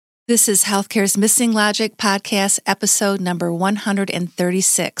This is Healthcare's Missing Logic podcast, episode number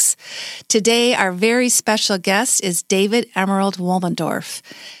 136. Today, our very special guest is David Emerald Wolmendorf.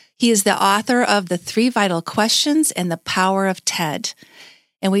 He is the author of The 3 Vital Questions and the Power of TED.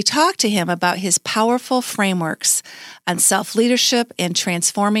 And we talked to him about his powerful frameworks on self-leadership and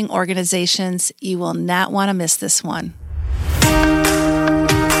transforming organizations. You will not want to miss this one.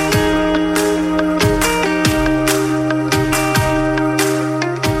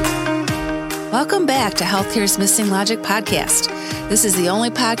 Welcome back to Healthcare's Missing Logic podcast. This is the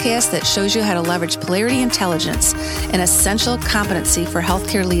only podcast that shows you how to leverage polarity intelligence, an essential competency for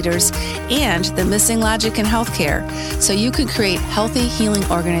healthcare leaders, and the missing logic in healthcare, so you can create healthy, healing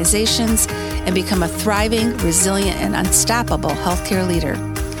organizations and become a thriving, resilient, and unstoppable healthcare leader.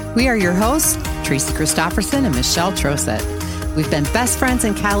 We are your hosts, Tracy Christofferson and Michelle Trosett. We've been best friends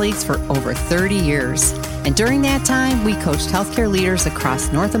and colleagues for over 30 years. And during that time, we coached healthcare leaders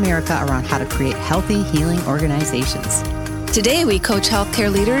across North America around how to create healthy, healing organizations. Today, we coach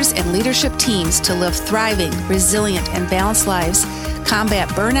healthcare leaders and leadership teams to live thriving, resilient, and balanced lives, combat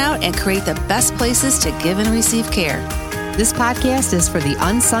burnout, and create the best places to give and receive care. This podcast is for the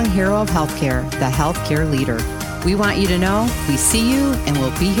unsung hero of healthcare, the healthcare leader. We want you to know we see you and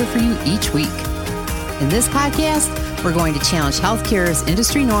we'll be here for you each week. In this podcast, we're going to challenge healthcare's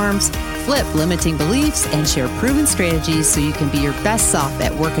industry norms, flip limiting beliefs, and share proven strategies so you can be your best self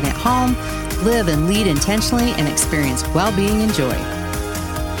at work and at home, live and lead intentionally, and experience well-being and joy.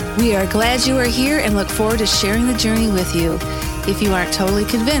 We are glad you are here and look forward to sharing the journey with you. If you aren't totally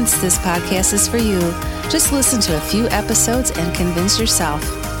convinced this podcast is for you, just listen to a few episodes and convince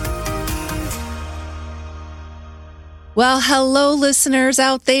yourself. Well, hello, listeners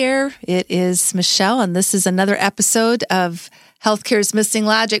out there. It is Michelle, and this is another episode of Healthcare's Missing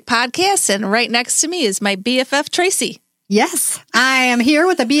Logic podcast. And right next to me is my BFF, Tracy. Yes, I am here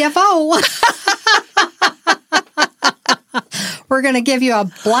with a BFO. We're going to give you a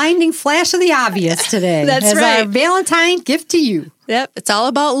blinding flash of the obvious today. That's right. Our Valentine gift to you. Yep, it's all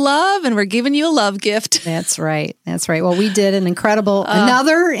about love, and we're giving you a love gift. That's right. That's right. Well, we did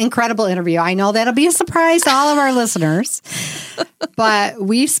another incredible interview. I know that'll be a surprise to all of our listeners, but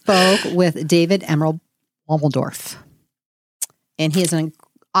we spoke with David Emerald Wolmendorf, and he is an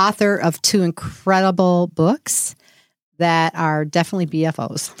author of 2 incredible books that are definitely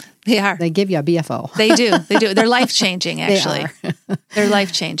BFOs. They are. They give you a BFO. They do. They do. They're life-changing, actually. They're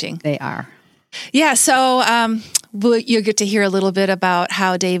life-changing. They are. Yeah, so you'll get to hear a little bit about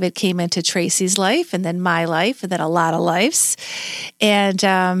how David came into Tracy's life, and then my life, and then a lot of lives.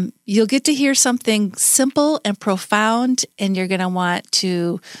 And you'll get to hear something simple and profound, and you're going to want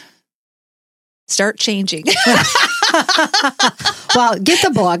to start changing. Well, get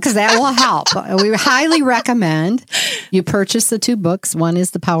the book because that will help. We highly recommend you purchase the 2 books. One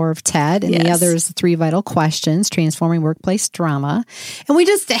is The Power of TED, and the other is The 3 Vital Questions, Transforming Workplace Drama. And we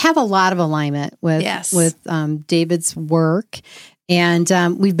just have a lot of alignment with David's work. And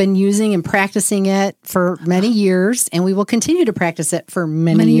we've been using and practicing it for many years, and we will continue to practice it for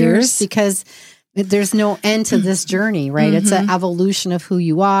many years because there's no end to this journey, right? Mm-hmm. It's an evolution of who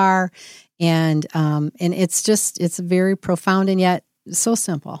you are. And it's very profound and yet so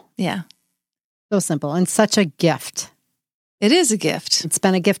simple. Yeah. So simple and such a gift. It is a gift. It's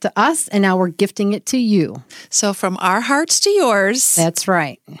been a gift to us, and now we're gifting it to you. So from our hearts to yours. That's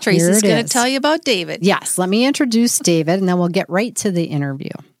right. Tracy's going to tell you about David. Yes. Let me introduce David, and then we'll get right to the interview.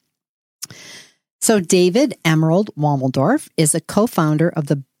 So David Emerald Wolmendorf is a co-founder of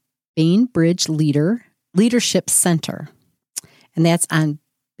the Bainbridge Leadership Center, and that's on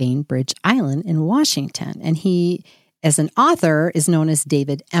Bainbridge Island in Washington. And he, as an author, is known as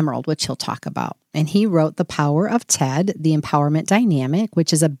David Emerald, which he'll talk about. And he wrote The Power of TED, The Empowerment Dynamic,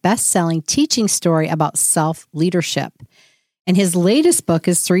 which is a best-selling teaching story about self-leadership. And his latest book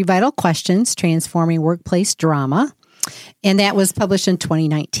is 3 Vital Questions, Transforming Workplace Drama. And that was published in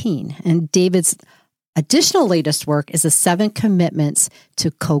 2019. And David's additional latest work is The 7 Commitments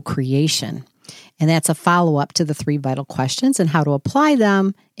to Co-Creation. And that's a follow-up to the 3 Vital Questions and how to apply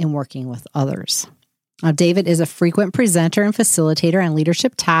them in working with others. Now, David is a frequent presenter and facilitator on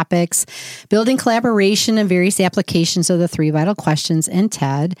leadership topics, building collaboration and various applications of the 3 Vital Questions and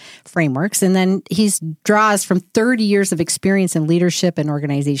TED frameworks. And then he draws from 30 years of experience in leadership and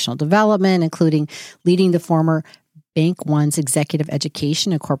organizational development, including leading the former Bank One's executive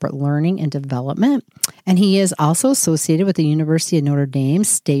education and corporate learning and development. And he is also associated with the University of Notre Dame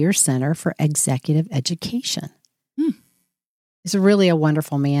Steyer Center for Executive Education. He's really a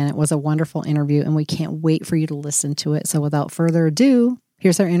wonderful man. It was a wonderful interview, and we can't wait for you to listen to it. So without further ado,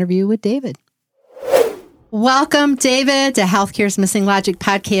 here's our interview with David. Welcome, David, to Healthcare's Missing Logic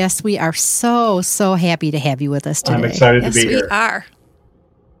podcast. We are so happy to have you with us today. I'm excited to be here. Yes, we are.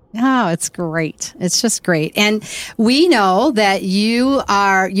 Oh, it's great. It's just great. And we know that you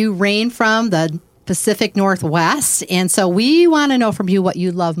reign from the Pacific Northwest. And so we want to know from you what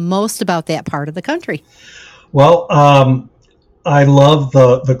you love most about that part of the country. Well, I love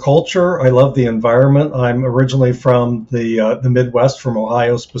the culture. I love the environment. I'm originally from the Midwest, from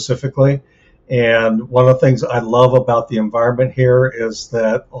Ohio specifically. And one of the things I love about the environment here is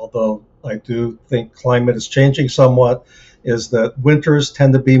that, although I do think climate is changing somewhat, is that winters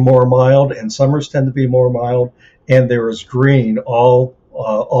tend to be more mild and summers tend to be more mild, and there is green all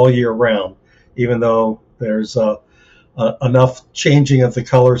year round, even though there's enough changing of the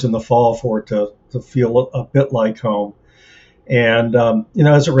colors in the fall for it to feel a bit like home. And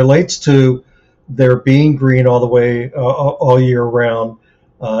as it relates to there being green all the way all year round,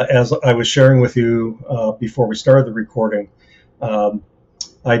 as I was sharing with you before we started the recording,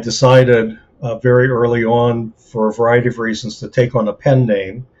 I decided very early on, for a variety of reasons, to take on a pen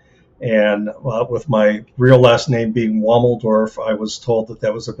name. And with my real last name being Wommeldorf, I was told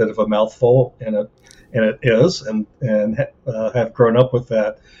that was a bit of a mouthful, and it is, and have grown up with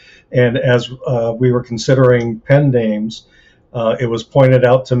that. And as we were considering pen names, it was pointed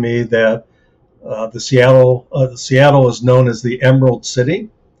out to me that Seattle is known as the Emerald City,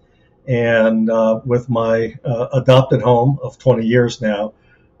 and with my adopted home of 20 years now,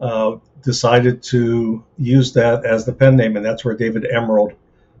 decided to use that as the pen name, and that's where David Emerald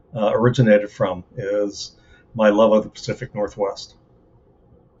originated from, is my love of the Pacific Northwest.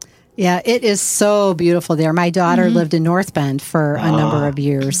 Yeah, it is so beautiful there. My daughter lived in North Bend for a number of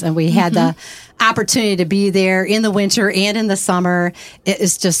years, and we had the opportunity to be there in the winter and in the summer. It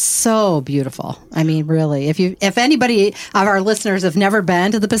is just so beautiful. I mean, really, if anybody of our listeners have never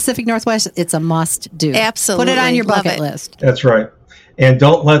been to the Pacific Northwest, it's a must do. Absolutely. Put it on your bucket list. That's right. And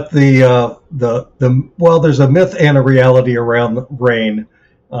don't let there's a myth and a reality around rain.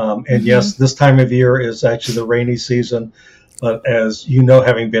 And yes, this time of year is actually the rainy season. But as you know,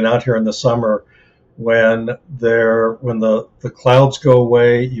 having been out here in the summer, when the clouds go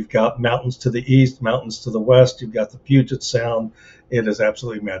away, you've got mountains to the east, mountains to the west, you've got the Puget Sound. It is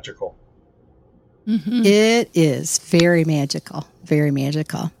absolutely magical. Mm-hmm. It is very magical, very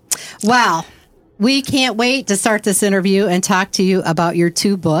magical. Wow. We can't wait to start this interview and talk to you about your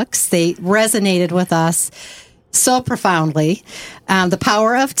two books. They resonated with us so profoundly. The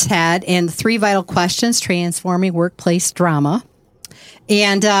Power of TED and 3 Vital Questions Transforming Workplace Drama.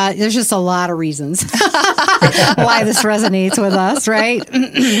 And there's just a lot of reasons why this resonates with us, right?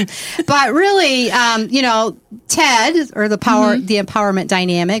 But really, TED, or the empowerment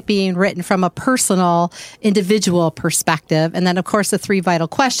dynamic, being written from a personal, individual perspective. And then, of course, the 3 Vital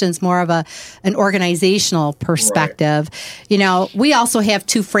Questions, more of an organizational perspective. Right. We also have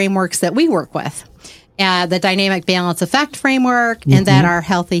 2 frameworks that we work with. The Dynamic Balance Effect framework, and then our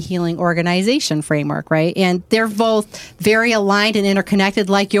Healthy Healing Organization framework, right? And they're both very aligned and interconnected,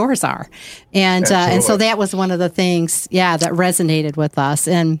 like yours are. And so that was one of the things, that resonated with us.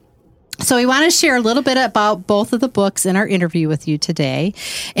 And so we want to share a little bit about both of the books in our interview with you today.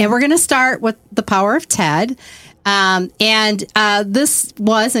 And we're going to start with The Power of TED. This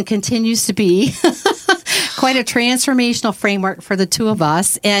was and continues to be quite a transformational framework for the two of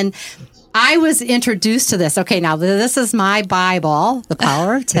us. And I was introduced to this. Okay, now this is my Bible, The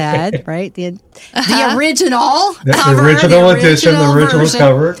Power of TED, right? The original cover. The original edition, the original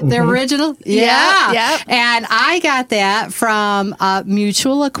cover. The original, yeah. And I got that from a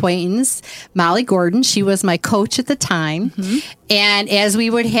mutual acquaintance, Molly Gordon. She was my coach at the time. And as we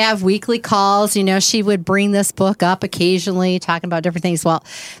would have weekly calls, she would bring this book up occasionally, talking about different things. Well,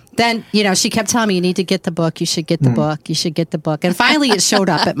 then, she kept telling me, you need to get the book. You should get the book. You should get the book. And finally, it showed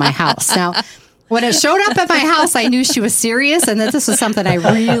up at my house. Now, when it showed up at my house, I knew she was serious and that this was something I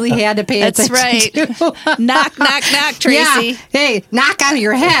really had to pay attention to. That's right. Knock, knock, knock, Tracy. Yeah. Hey, knock on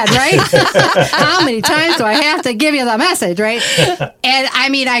your head, right? How many times do I have to give you the message, right? And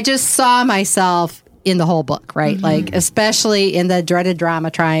I just saw myself in the whole book, right? Like, especially in the dreaded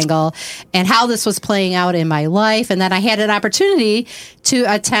drama triangle and how this was playing out in my life. And then I had an opportunity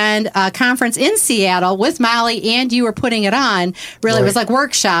to attend a conference in Seattle with Molly, and you were putting it on. Really, It was like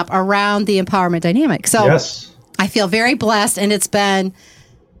workshop around the empowerment dynamic. So I feel very blessed, and it's been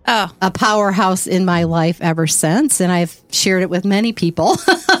a powerhouse in my life ever since. And I've shared it with many people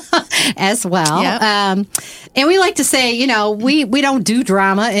as well. Yep. And we like to say, we don't do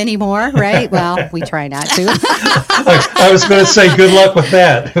drama anymore, right? Well, we try not to. I was going to say good luck with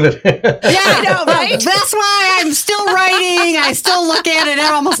that. Yeah, I know, right? That's why I'm still writing. I still look at it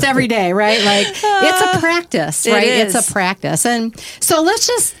almost every day, right? Like, it's a practice, right? It's a practice. And so let's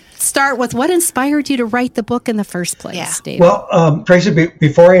just start with what inspired you to write the book in the first place, David? Well, Tracy,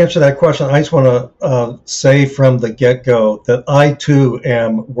 before I answer that question, I just want to say from the get-go that I, too,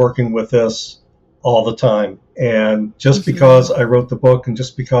 am working with this all the time. And just because I wrote the book and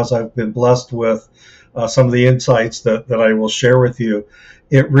just because I've been blessed with some of the insights that I will share with you,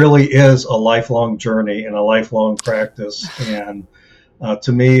 it really is a lifelong journey and a lifelong practice. And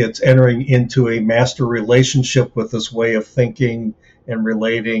to me, it's entering into a master relationship with this way of thinking and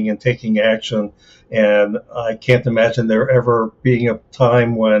relating and taking action. And I can't imagine there ever being a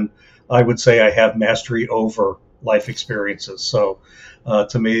time when I would say I have mastery over life experiences. So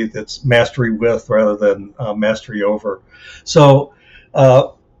to me, it's mastery with rather than mastery over. So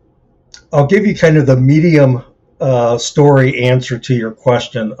I'll give you kind of the medium story answer to your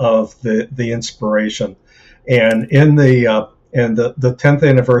question of the inspiration. And in the 10th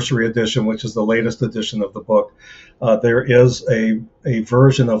anniversary edition, which is the latest edition of the book, there is a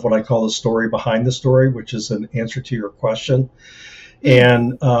version of what I call the story behind the story, which is an answer to your question.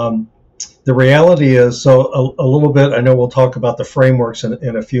 And the reality is, so a little bit, I know we'll talk about the frameworks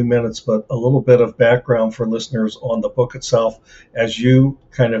in a few minutes, but a little bit of background for listeners on the book itself. As you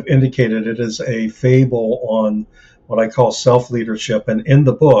kind of indicated, it is a fable on what I call self-leadership. And in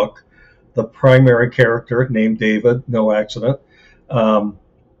the book, the primary character, named David, no accident,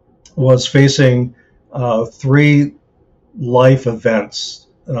 was facing 3 life events.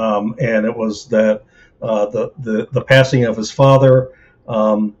 And it was that the passing of his father.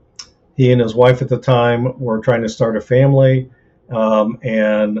 He and his wife at the time were trying to start a family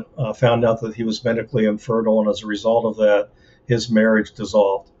and found out that he was medically infertile. And as a result of that, his marriage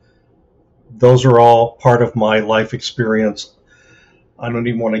dissolved. Those are all part of my life experience. I don't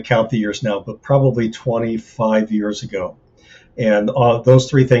even want to count the years now, but probably 25 years ago. And those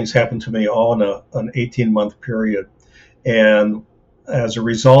 3 things happened to me all in an 18-month period. And as a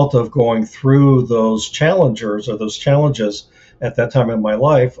result of going through those challenges at that time in my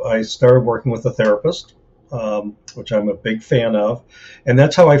life, I started working with a therapist, which I'm a big fan of. And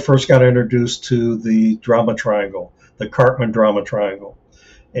that's how I first got introduced to the drama triangle, the Karpman drama triangle.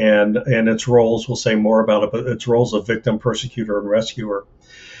 And its roles, we'll say more about it, but its roles of victim, persecutor, and rescuer.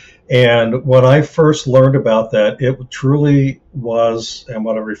 And when I first learned about that, it truly was, and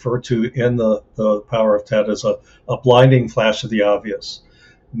what I refer to in the Power of TED as a blinding flash of the obvious,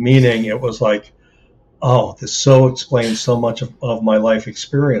 meaning it was like, oh, this so explains so much of my life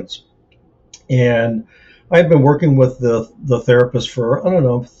experience. And I had been working with the therapist for,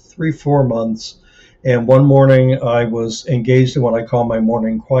 3-4 months. And one morning I was engaged in what I call my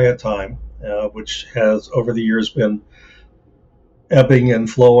morning quiet time, which has over the years been ebbing and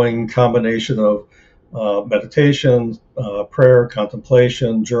flowing combination of meditation, prayer,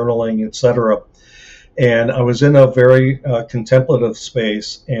 contemplation, journaling, etc. And I was in a very contemplative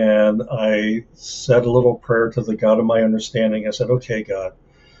space, and I said a little prayer to the God of my understanding. I said, okay, God,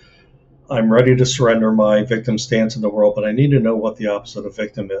 I'm ready to surrender my victim stance in the world, but I need to know what the opposite of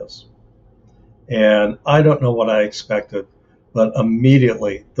victim is. And I don't know what I expected, but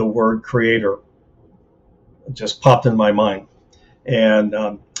immediately the word creator just popped in my mind. And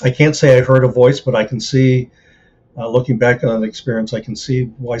I can't say I heard a voice, but I can see, looking back on the experience, I can see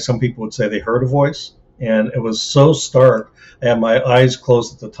why some people would say they heard a voice. And it was so stark. I had my eyes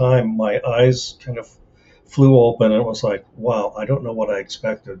closed at the time. My eyes kind of flew open, and it was like, wow, I don't know what I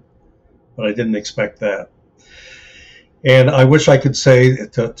expected, but I didn't expect that. And I wish I could say,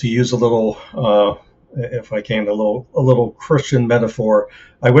 to use a little, if I can, a little Christian metaphor,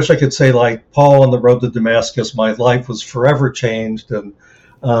 I wish I could say, like Paul on the road to Damascus, my life was forever changed, and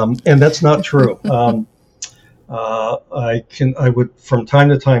that's not true. I would from time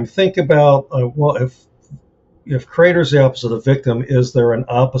to time think about, well, if creator is the opposite of victim, is there an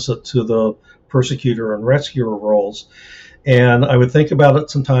opposite to the persecutor and rescuer roles? And I would think about it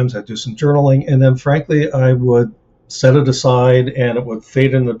sometimes. I'd do some journaling, and then frankly, I would set it aside, and it would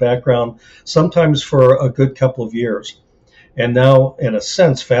fade in the background, sometimes for a good couple of years. And now, in a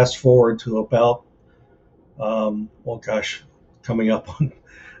sense, fast forward to about, coming up on,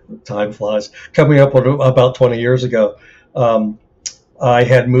 time flies, coming up on about 20 years ago, I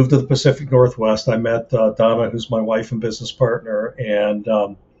had moved to the Pacific Northwest. I met Donna, who's my wife and business partner, and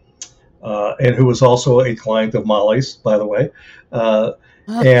who was also a client of Molly's, by the way.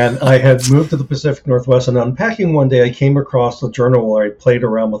 And I had moved to the Pacific Northwest, and unpacking one day, I came across a journal where I played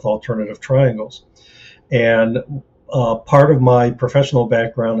around with alternative triangles. And part of my professional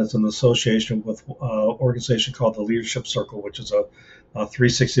background is an association with an organization called the Leadership Circle, which is a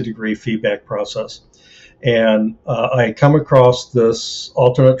 360-degree feedback process. And I come across this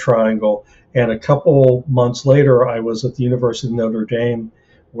alternate triangle, and a couple months later, I was at the University of Notre Dame,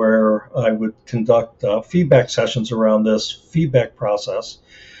 where I would conduct feedback sessions around this feedback process.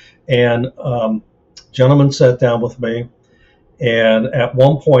 And gentleman sat down with me, and at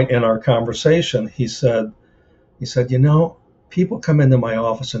one point in our conversation, he said, people come into my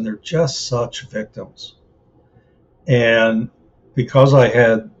office and they're just such victims. And because I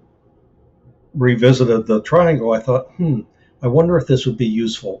had revisited the triangle, I thought, I wonder if this would be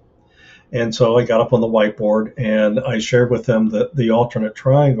useful. And so I got up on the whiteboard and I shared with them the alternate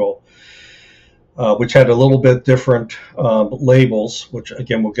triangle, which had a little bit different labels, which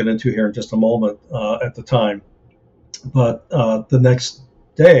again we'll get into here in just a moment at the time. But the next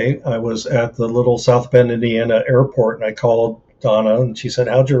day I was at the little South Bend, Indiana airport, and I called Donna and she said,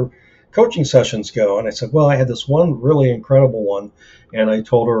 "How'd your coaching sessions go?" And I said, "Well, I had this one really incredible one." And I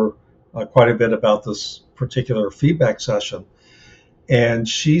told her quite a bit about this particular feedback session. And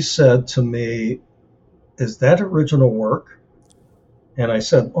she said to me, "Is that original work?" And I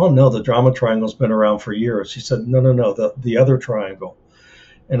said, "Oh, no, the drama triangle's been around for years." She said, No, the other triangle.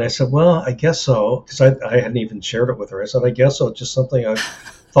 And I said, "Well, I guess so," because I hadn't even shared it with her. I said, "I guess so. It's just something I've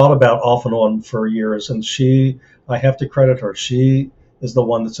thought about off and on for years." And I have to credit her. She is the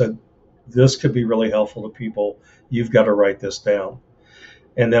one that said, "This could be really helpful to people. You've got to write this down."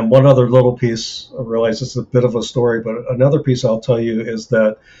 And then one other little piece, I realize it's a bit of a story, but another piece I'll tell you is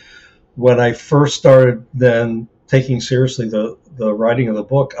that when I first started then taking seriously the writing of the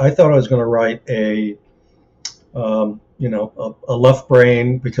book, I thought I was going to write a left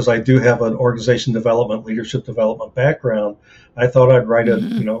brain, because I do have an organization development, leadership development background. I thought I'd write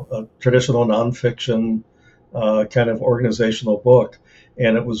a traditional nonfiction kind of organizational book.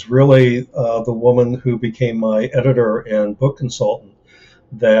 And it was really the woman who became my editor and book consultant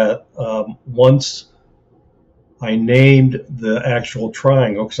that once I named the actual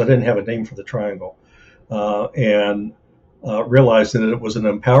triangle, because I didn't have a name for the triangle, and realized that it was an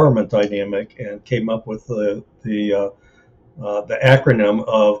empowerment dynamic, and came up with the acronym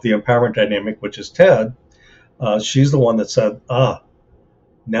of the empowerment dynamic, which is TED. She's the one that said,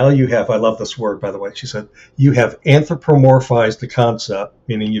 now you have, I love this word, by the way, she said, you have anthropomorphized a concept,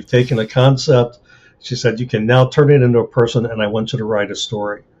 meaning you've taken a concept. She said, you can now turn it into a person, and I want you to write a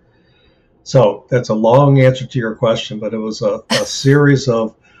story. So that's a long answer to your question, but it was a series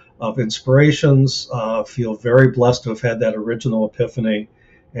of inspirations. I feel very blessed to have had that original epiphany.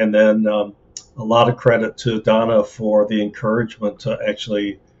 And then a lot of credit to Donna for the encouragement to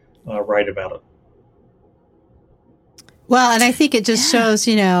actually write about it. Well, and I think it just shows,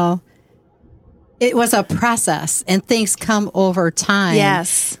 it was a process and things come over time.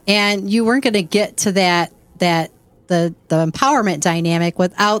 Yes. And you weren't going to get to the empowerment dynamic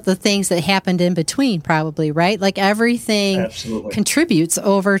without the things that happened in between, probably, right? Like everything Absolutely contributes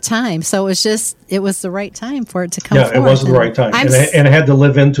over time. So it was the right time for it to come forth. Yeah, it was the right time. And I had to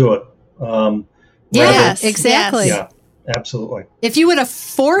live into it. Yes, exactly. Yeah, absolutely. If you would have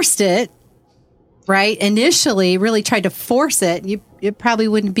forced it, right, initially really tried to force it, it probably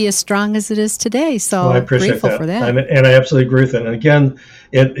wouldn't be as strong as it is today. So I appreciate grateful that. for that. And I absolutely agree with it. And again,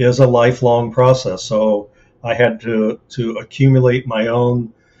 it is a lifelong process. So I had to accumulate my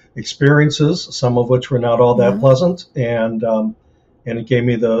own experiences, some of which were not all that pleasant. And it gave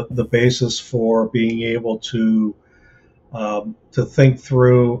me the basis for being able to think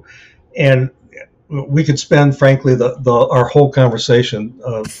through. And we could spend, frankly, our whole conversation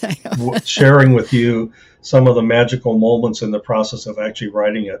sharing with you some of the magical moments in the process of actually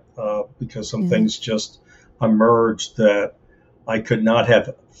writing it, because some things just emerged that I could not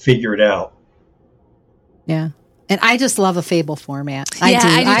have figured out. Yeah. And I just love a fable format. I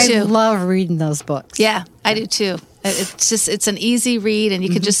do too. I love reading those books. Yeah, I do too. It's an easy read, and you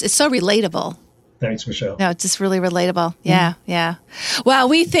can it's so relatable. Thanks, Michelle. No, it's just really relatable. Yeah, yeah. Well,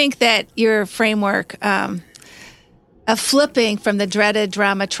 we think that your framework of flipping from the dreaded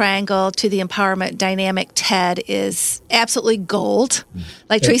drama triangle to the empowerment dynamic TED is absolutely gold.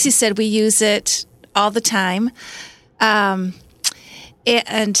 Like Tracy said, we use it all the time.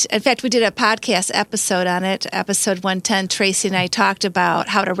 And in fact, we did a podcast episode on it, episode 110. Tracy and I talked about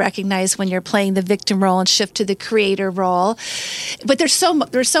how to recognize when you're playing the victim role and shift to the creator role. But there's so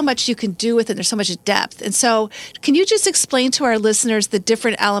much you can do with it. There's so much depth. And so can you just explain to our listeners the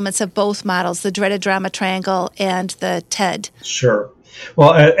different elements of both models, the dreaded drama triangle and the TED? Sure.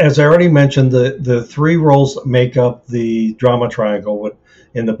 Well, as I already mentioned, the three roles that make up the drama triangle.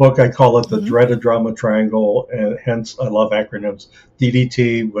 In the book, I call it the dreaded drama triangle, and hence I love acronyms.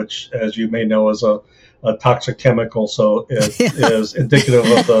 DDT, which, as you may know, is a toxic chemical, so it is indicative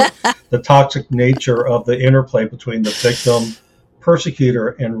of the toxic nature of the interplay between the victim,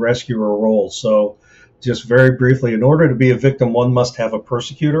 persecutor, and rescuer roles. So, just very briefly, in order to be a victim, one must have a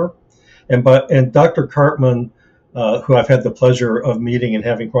persecutor, and Dr. Cartman, who I've had the pleasure of meeting and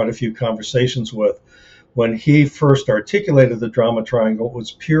having quite a few conversations with, when he first articulated the drama triangle, it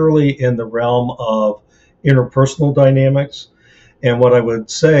was purely in the realm of interpersonal dynamics. And what I would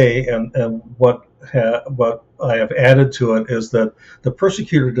say, and what I have added to it, is that the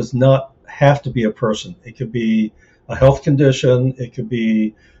persecutor does not have to be a person. It could be a health condition, it could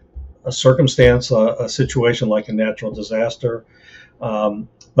be a circumstance, a situation like a natural disaster.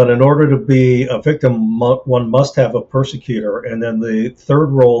 But in order to be a victim, one must have a persecutor. And then the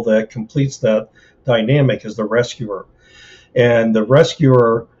third role that completes that dynamic is the rescuer. And the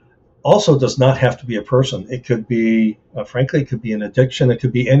rescuer also does not have to be a person. It could be, frankly, it could be an addiction. It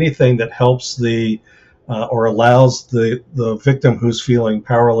could be anything that helps or allows the victim who's feeling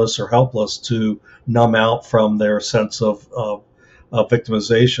powerless or helpless to numb out from their sense of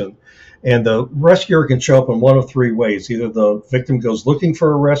victimization. And the rescuer can show up in one of three ways. Either the victim goes looking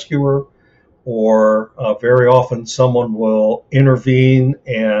for a rescuer, or very often someone will intervene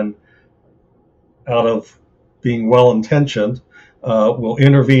and, out of being well-intentioned, will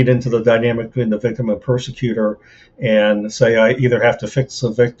intervene into the dynamic between the victim and persecutor and say, I either have to fix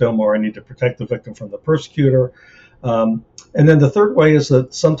the victim or I need to protect the victim from the persecutor. And then the third way is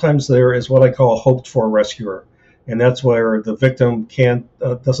that sometimes there is what I call a hoped-for rescuer. And that's where the victim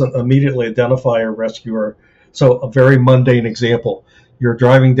doesn't immediately identify a rescuer. So a very mundane example: you're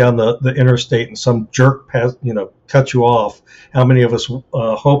driving down the interstate and some jerk cuts you off. How many of us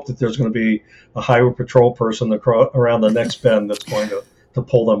hope that there's going to be a highway patrol person around the next bend that's going to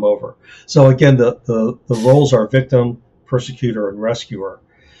pull them over? So again, the roles are victim, persecutor, and rescuer.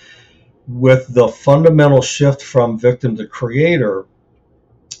 With the fundamental shift from victim to creator,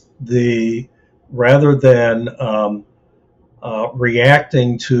 rather than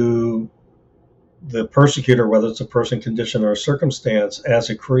reacting to the persecutor, whether it's a person, condition, or a circumstance, as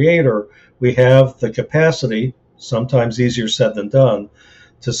a creator, we have the capacity, sometimes easier said than done,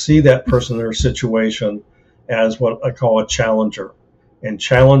 to see that person or situation as what I call a challenger. And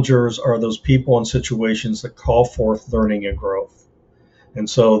challengers are those people and situations that call forth learning and growth. And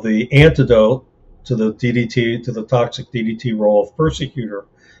so the antidote to the DDT, to the toxic DDT role of persecutor,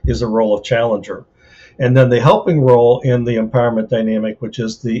 is the role of challenger. And then the helping role in the empowerment dynamic, which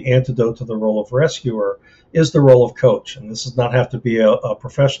is the antidote to the role of rescuer, is the role of coach. And this does not have to be a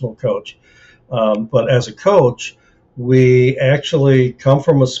professional coach. But as a coach, we actually come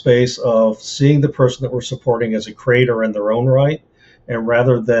from a space of seeing the person that we're supporting as a creator in their own right. And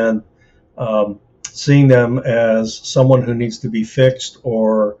rather than seeing them as someone who needs to be fixed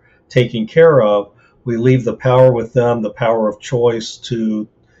or taken care of, we leave the power with them, the power of choice to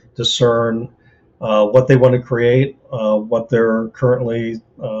discern what they want to create, what they're currently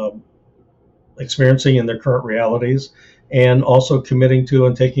experiencing in their current realities, and also committing to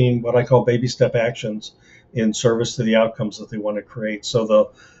and taking what I call baby step actions in service to the outcomes that they want to create.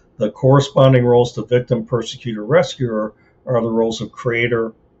 So the corresponding roles to victim, persecutor, rescuer are the roles of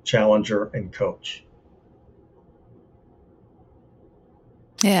creator, challenger, and coach.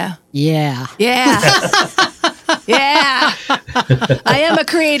 Yeah. Yeah. Yeah. I am a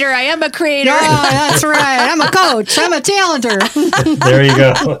creator. Oh, that's right. I'm a coach. I'm a challenger. There you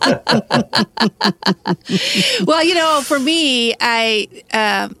go. Well, for me, I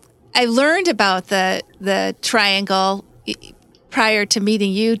learned about the triangle prior to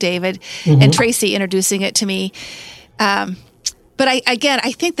meeting you, David, and Tracy introducing it to me. But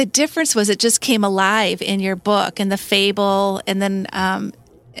I think the difference was it just came alive in your book and the fable, and then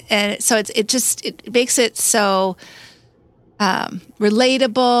and so it makes it so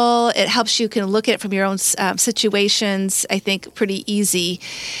relatable. It helps you can look at it from your own situations, I think, pretty easy.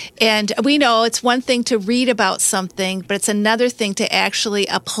 And we know it's one thing to read about something, but it's another thing to actually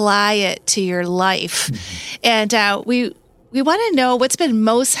apply it to your life. And we want to know what's been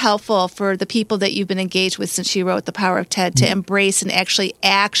most helpful for the people that you've been engaged with since you wrote The Power of TED to embrace and actually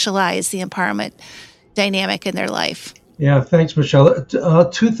actualize the empowerment dynamic in their life. Yeah, thanks, Michelle.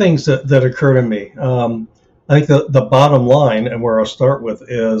 Two things that occur to me. I think the bottom line, and where I'll start with,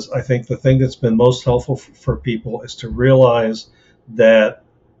 is I think the thing that's been most helpful for people is to realize that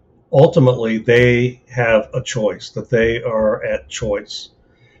ultimately they have a choice, that they are at choice.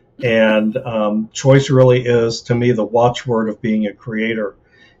 And choice really is, to me, the watchword of being a creator.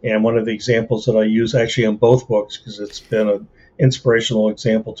 And one of the examples that I use actually in both books, because it's been an inspirational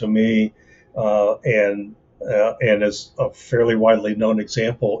example to me, and is a fairly widely known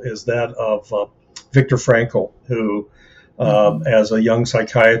example, is that of Viktor Frankl, who, as a young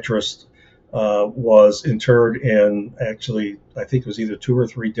psychiatrist, was interred in, actually, I think it was either 2 or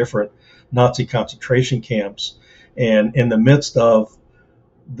 3 different Nazi concentration camps. And in the midst of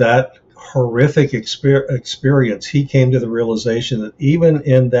that horrific experience, he came to the realization that even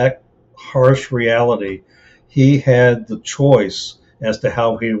in that harsh reality, he had the choice as to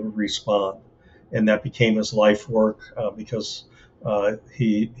how he would respond. And that became his life work, because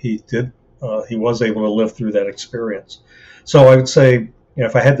he was able to live through that experience. So I would say,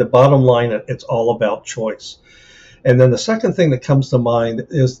 if I had the bottom line, it's all about choice. And then the second thing that comes to mind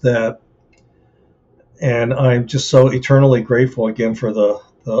is that, and I'm just so eternally grateful again for the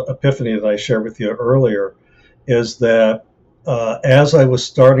epiphany that I shared with you earlier, is that as I was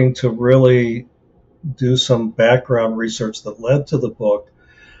starting to really do some background research that led to the book,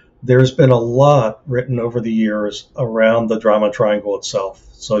 there's been a lot written over the years around the drama triangle itself.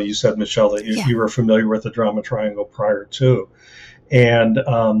 So you said, Michelle, that you were familiar with the drama triangle prior to. And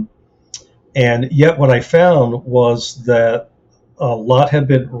yet what I found was that a lot had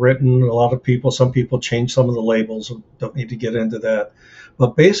been written, a lot of people, some people changed some of the labels, don't need to get into that.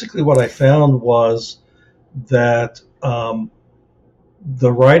 But basically what I found was that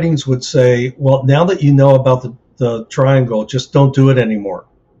the writings would say, well, now that you know about the triangle, just don't do it anymore.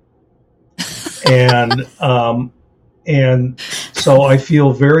 And so I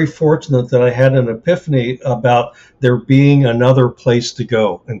feel very fortunate that I had an epiphany about there being another place to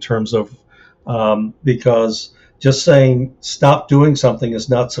go in terms of, because just saying stop doing something is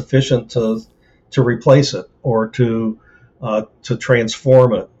not sufficient to replace it or to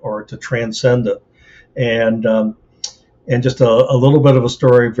transform it or to transcend it. And just a little bit of a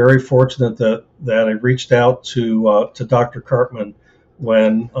story, very fortunate that I reached out to Dr. Karpman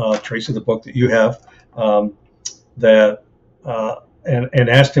when, Tracy, the book that you have, and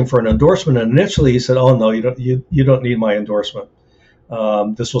asked him for an endorsement. And initially he said, "Oh no, you don't need my endorsement.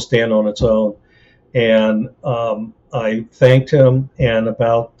 This will stand on its own." And I thanked him. And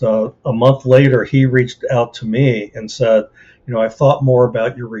about a month later, he reached out to me and said, "I've thought more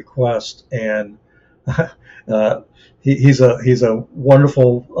about your request." And he's a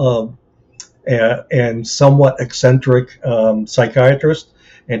wonderful and somewhat eccentric psychiatrist.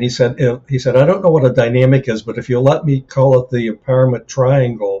 And he said, "I don't know what a dynamic is, but if you'll let me call it the empowerment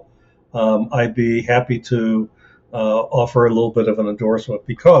triangle, I'd be happy to offer a little bit of an endorsement,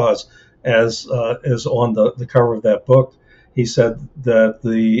 because as is on the cover of that book, he said that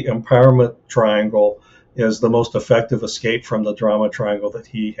the empowerment triangle is the most effective escape from the drama triangle that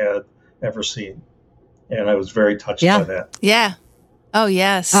he had ever seen." And I was very touched by that. Yeah. Oh,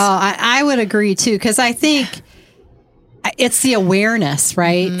 yes. Oh, I would agree too, because I think it's the awareness,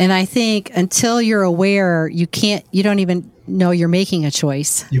 right? Mm-hmm. And I think until you're aware, you don't even know you're making a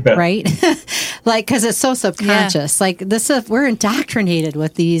choice. You bet. Right? Like, because it's so subconscious. Yeah. Like we're indoctrinated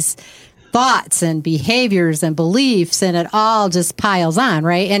with these thoughts and behaviors and beliefs, and it all just piles on,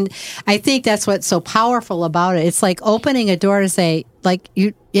 right? And I think that's what's so powerful about it. It's like opening a door to say, like,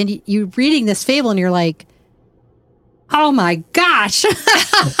 you reading this fable and you're like, oh my gosh, there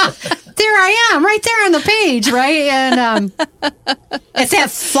I am right there on the page, right? And it's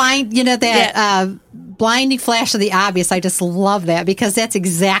that blinding flash of the obvious. I just love that, because that's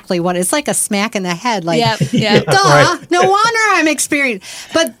exactly what it's like, a smack in the head. Like, duh, right. No wonder I'm experiencing.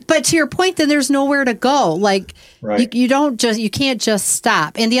 But to your point, then there's nowhere to go. Like, right. you can't just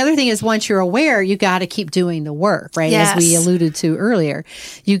stop. And the other thing is, once you're aware, you got to keep doing the work, right? Yes. As we alluded to earlier,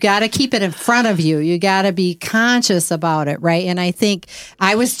 you got to keep it in front of you. You got to be conscious about it, right? And I think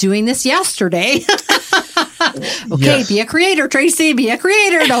I was doing this yesterday. Okay, yes. Be a creator, Tracy. Be a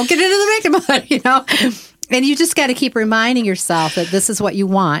creator. Don't get into the victim mode, And you just got to keep reminding yourself that this is what you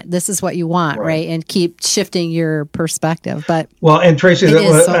want. This is what you want, right? And keep shifting your perspective. But and Tracy,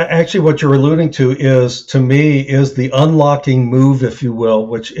 actually, what you're alluding to is the unlocking move, if you will,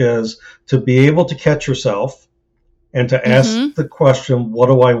 which is to be able to catch yourself and to ask the question, "What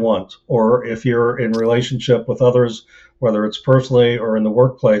do I want?" Or if you're in relationship with others, whether it's personally or in the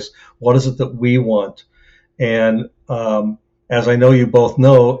workplace, what is it that we want? And as I know you both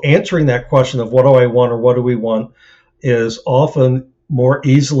know, answering that question of what do I want or what do we want is often more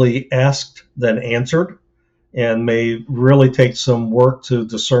easily asked than answered, and may really take some work to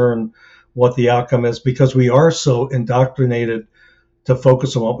discern what the outcome is, because we are so indoctrinated to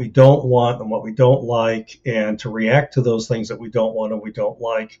focus on what we don't want and what we don't like, and to react to those things that we don't want and we don't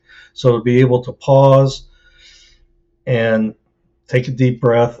like. So to be able to pause and take a deep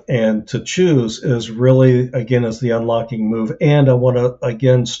breath and to choose is really, again, is the unlocking move. And I want to,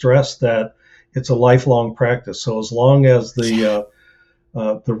 again, stress that it's a lifelong practice. So as long as the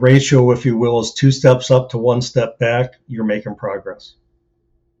ratio, if you will, is 2 steps up to 1 step back, you're making progress.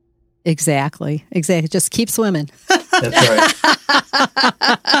 Exactly. Just keep swimming. That's right.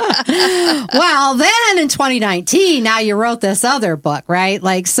 Well, then in 2019, now you wrote this other book, right?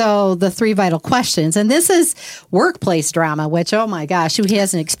 Like, so the 3 vital questions, and this is workplace drama, which, oh my gosh, who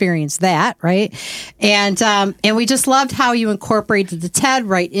hasn't experienced that, right? And we just loved how you incorporated the TED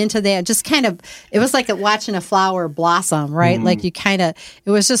right into that. Just kind of, it was like watching a flower blossom, right? Like you kind of,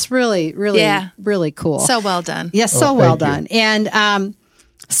 it was just really, really, really cool. So well done. Yes, so well done. And,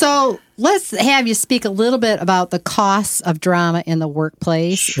 so let's have you speak a little bit about the costs of drama in the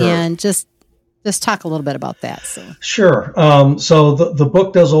workplace, and just talk a little bit about that. Sure. So the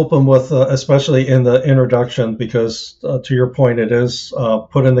book does open with, especially in the introduction, because to your point, it is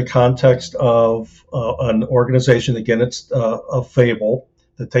put in the context of an organization. Again, it's a fable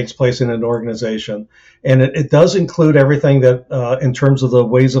that takes place in an organization, and it does include everything that, in terms of the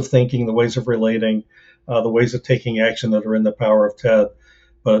ways of thinking, the ways of relating, the ways of taking action that are in the power of TED.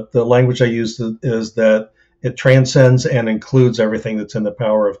 But the language I use is that it transcends and includes everything that's in the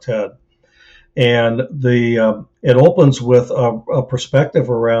power of TED. And it opens with a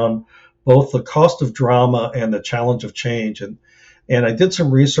perspective around both the cost of drama and the challenge of change. And I did some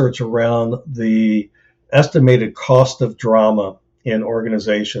research around the estimated cost of drama in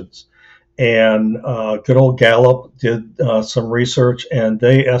organizations. And good old Gallup did some research, and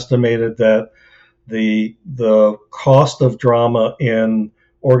they estimated that the cost of drama in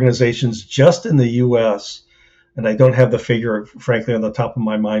organizations just in the U.S., and I don't have the figure, frankly, on the top of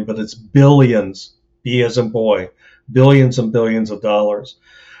my mind, but it's billions, B as in boy, billions and billions of dollars.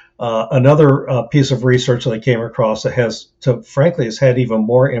 Another piece of research that I came across that has had even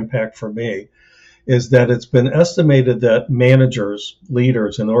more impact for me is that it's been estimated that managers,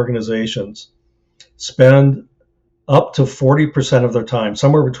 leaders in organizations spend up to 40% of their time,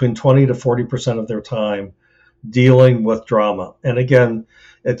 somewhere between 20 to 40% of their time, dealing with drama. And again,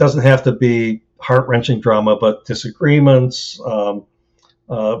 it doesn't have to be heart-wrenching drama, but disagreements,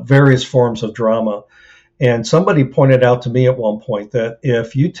 various forms of drama. And somebody pointed out to me at one point that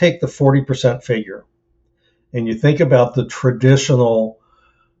if you take the 40% figure and you think about the traditional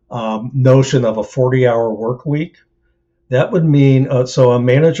notion of a 40-hour work week, that would mean, so a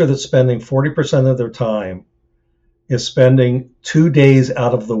manager that's spending 40% of their time is spending 2 days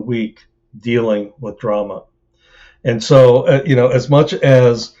out of the week dealing with drama. And so, as much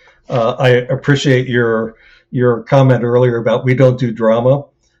as I appreciate your comment earlier about we don't do drama,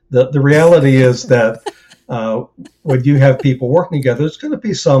 the reality is that when you have people working together, there's going to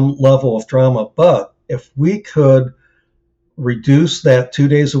be some level of drama. But if we could reduce that 2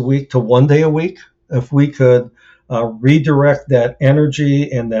 days a week to 1 day a week, if we could redirect that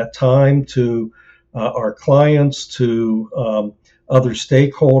energy and that time to our clients, to other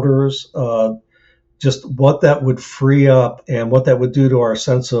stakeholders, just what that would free up and what that would do to our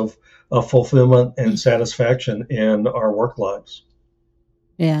sense of fulfillment and satisfaction in our work lives.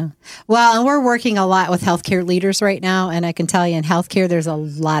 Yeah. Well, and we're working a lot with healthcare leaders right now. And I can tell you in healthcare, there's a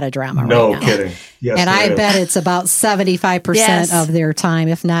lot of drama right now. No kidding. Yes, and I bet it's about 75% of their time,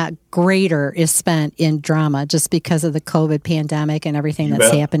 if not greater, is spent in drama just because of the COVID pandemic and everything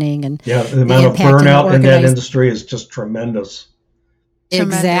that's happening. And the amount of burnout in that industry is just tremendous.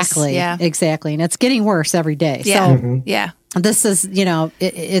 Exactly. Yeah. Exactly. And it's getting worse every day. Yeah. So this is,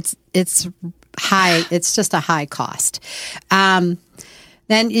 it's high. It's just a high cost.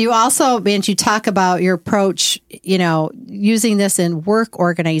 Then you also, you talk about your approach, using this in work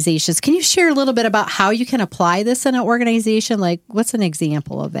organizations. Can you share a little bit about how you can apply this in an organization? Like, what's an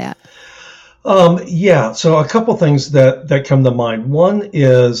example of that? So a couple things that come to mind. One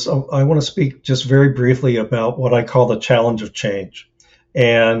is I want to speak just very briefly about what I call the challenge of change.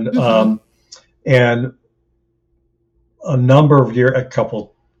 And and a number of years,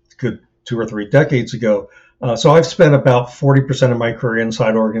 good 2 or 3 decades ago. So I've spent about 40% of my career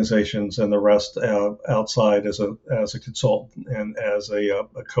inside organizations, and the rest outside as a consultant and as a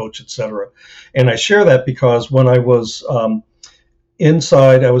coach, et cetera. And I share that because when I was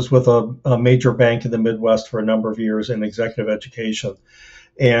inside, I was with a major bank in the Midwest for a number of years in executive education.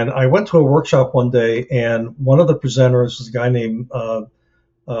 And I went to a workshop one day, and one of the presenters was a guy named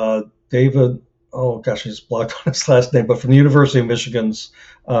David, I just blocked on his last name, but from the University of Michigan's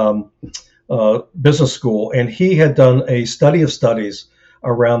business school, and he had done a study of studies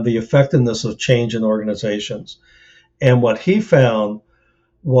around the effectiveness of change in organizations. And what he found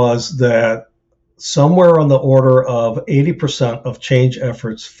was that somewhere on the order of 80% of change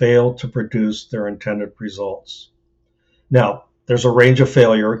efforts failed to produce their intended results. Now, there's a range of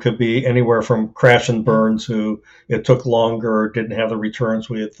failure. It could be anywhere from crash and burn to it took longer, didn't have the returns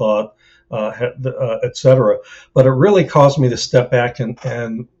we had thought, et cetera. But it really caused me to step back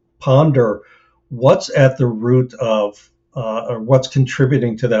and ponder what's at the root of or what's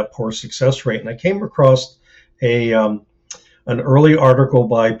contributing to that poor success rate. And I came across an early article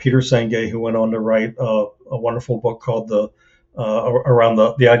by Peter Senge, who went on to write a wonderful book called around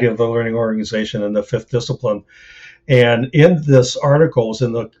the idea of the learning organization and the fifth discipline. And in this article, was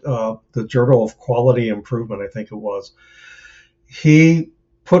in the Journal of Quality Improvement, I think it was, he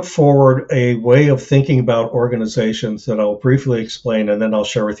put forward a way of thinking about organizations that I'll briefly explain, and then I'll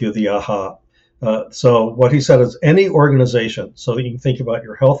share with you the aha. So what he said is any organization, so that you can think about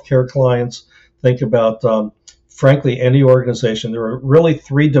your healthcare clients, think about, frankly, any organization, there are really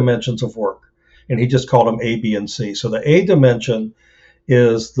three dimensions of work. And he just called them A, B, and C. So the A dimension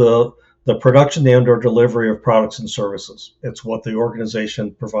is the production and or delivery of products and services. It's what the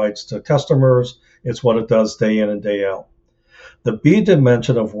organization provides to customers. It's what it does day in and day out. The B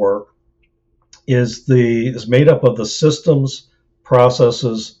dimension of work is made up of the systems,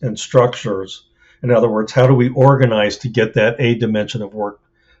 processes, and structures. In other words, how do we organize to get that A dimension of work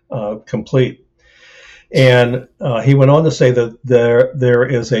complete? And he went on to say that there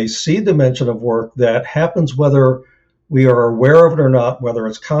is a C dimension of work that happens whether we are aware of it or not, whether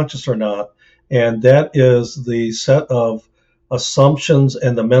it's conscious or not. And that is the set of assumptions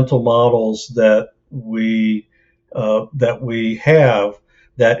and the mental models that we have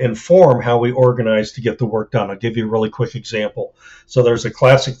that inform how we organize to get the work done. I'll give you a really quick example. So there's a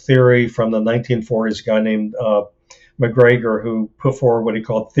classic theory from the 1940s, a guy named McGregor, who put forward what he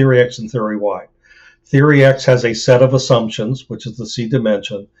called Theory X and Theory Y. Theory X has a set of assumptions, which is the C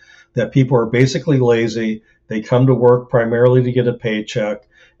dimension, that people are basically lazy. They come to work primarily to get a paycheck,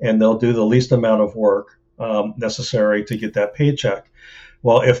 and they'll do the least amount of work necessary to get that paycheck.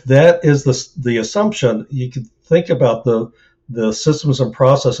 Well, if that is the assumption, you can think about the systems and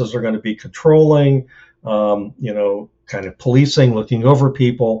processes are going to be controlling, kind of policing, looking over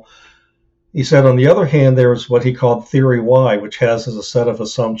people. He said, on the other hand, there's what he called Theory Y, which has as a set of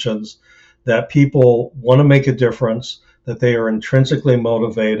assumptions that people want to make a difference, that they are intrinsically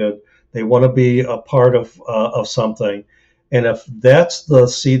motivated, they want to be a part of something. And if that's the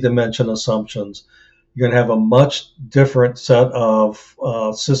C dimension assumptions, you're going to have a much different set of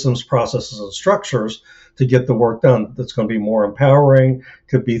systems, processes, and structures to get the work done. That's going to be more empowering,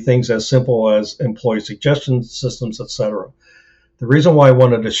 could be things as simple as employee suggestion systems, etc. The reason why I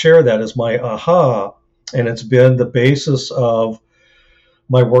wanted to share that is my aha, and it's been the basis of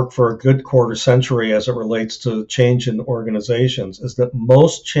my work for a good quarter century as it relates to change in organizations, is that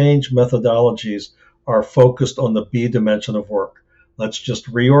most change methodologies are focused on the B dimension of work. Let's just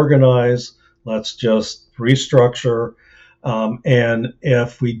reorganize, let's just restructure. And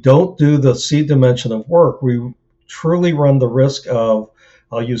if we don't do the C dimension of work, we truly run the risk of,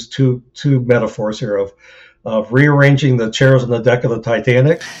 I'll use two metaphors here, of rearranging the chairs on the deck of the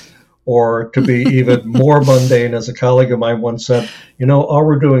Titanic, or to be even more mundane, as a colleague of mine once said, all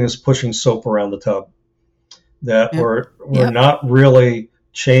we're doing is pushing soap around the tub. That we're not really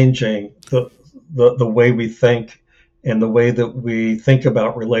changing the way we think and the way that we think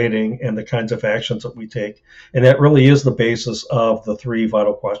about relating and the kinds of actions that we take. And that really is the basis of the three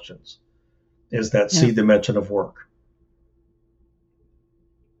vital questions, is that C dimension of work.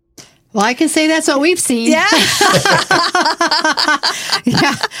 Well, I can say that's what we've seen. Yeah.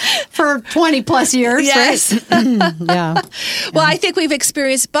 Yeah. For 20 plus years. Yes. Right? Yeah. Well, I think we've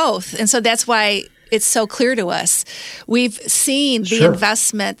experienced both. And so that's why it's so clear to us. We've seen the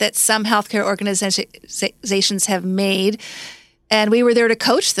investment that some healthcare organizations have made, and we were there to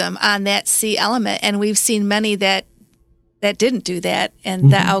coach them on that C element. And we've seen many that didn't do that, and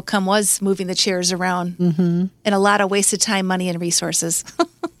the outcome was moving the chairs around and a lot of wasted time, money, and resources.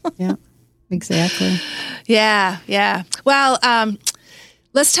 Yeah, exactly. Yeah. Well,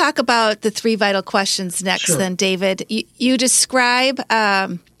 let's talk about the three vital questions next then, David. You describe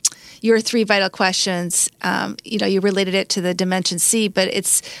your three vital questions. You related it to the dimension C, but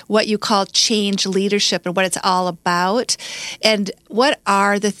it's what you call change leadership and what it's all about. And what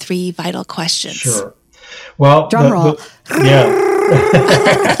are the three vital questions? Sure. Well, drum roll.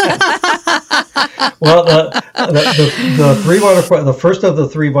 Well, the first of the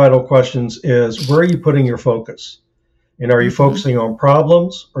three vital questions is, where are you putting your focus? And are you focusing on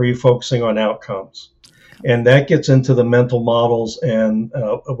problems or are you focusing on outcomes? And that gets into the mental models and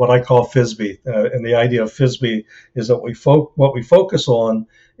what I call FISB. And the idea of FISB is that what we focus on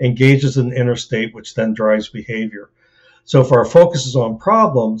engages an inner state, which then drives behavior. So if our focus is on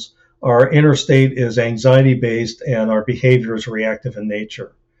problems, our inner state is anxiety-based and our behavior is reactive in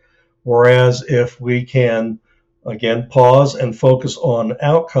nature. Whereas if we can, again, pause and focus on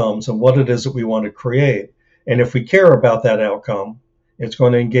outcomes and what it is that we want to create, and if we care about that outcome, it's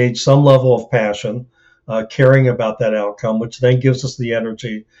going to engage some level of passion, caring about that outcome, which then gives us the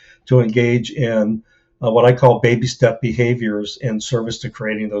energy to engage in what I call baby step behaviors in service to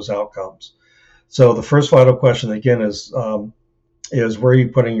creating those outcomes. So the first vital question, again, is where are you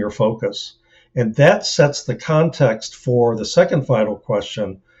putting your focus? And that sets the context for the second vital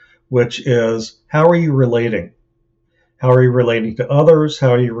question, which is, how are you relating? How are you relating to others?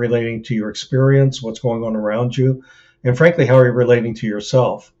 How are you relating to your experience? What's going on around you? And frankly, how are you relating to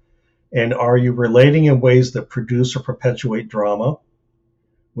yourself? And are you relating in ways that produce or perpetuate drama,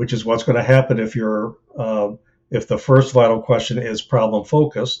 which is what's going to happen if the first vital question is problem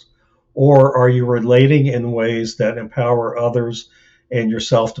focused, or are you relating in ways that empower others and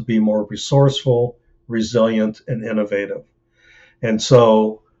yourself to be more resourceful, resilient, and innovative? And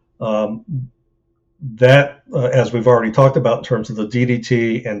so that, as we've already talked about in terms of the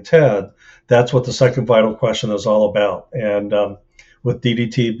DDT and TED, that's what the second vital question is all about. And with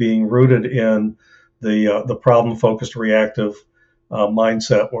DDT being rooted in the problem-focused reactive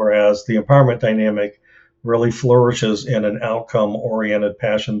mindset, whereas the empowerment dynamic really flourishes in an outcome-oriented,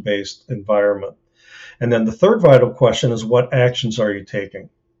 passion-based environment. And then the third vital question is, what actions are you taking?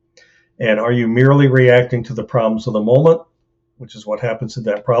 And are you merely reacting to the problems of the moment, which is what happens in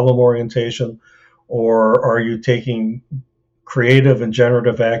that problem orientation, or are you taking creative and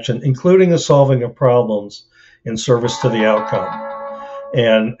generative action, including the solving of problems, in service to the outcome?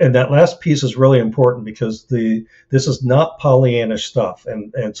 And that last piece is really important because this is not Pollyannish stuff,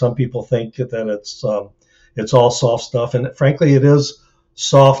 and some people think that it's all soft stuff, and frankly, it is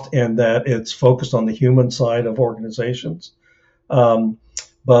soft in that it's focused on the human side of organizations.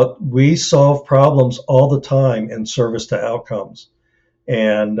 But we solve problems all the time in service to outcomes,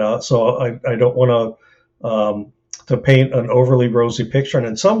 and so I don't want to paint an overly rosy picture. And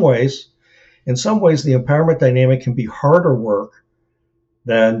in some ways, the empowerment dynamic can be harder work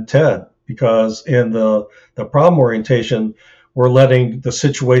than TED, because in the problem orientation, we're letting the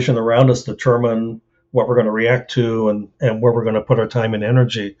situation around us determine what we're going to react to and where we're going to put our time and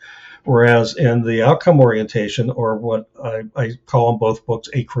energy. Whereas in the outcome orientation, or what I call in both books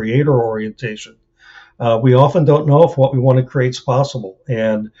a creator orientation, we often don't know if what we want to create is possible.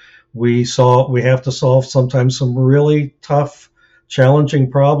 And we have to solve sometimes some really tough,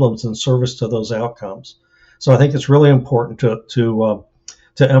 challenging problems in service to those outcomes. So I think it's really important to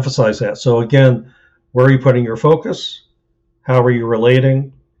emphasize that. So again, where are you putting your focus? How are you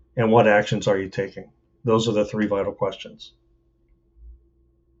relating? And what actions are you taking? Those are the three vital questions.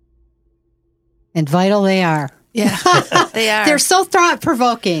 And vital they are. Yeah, they are. They're so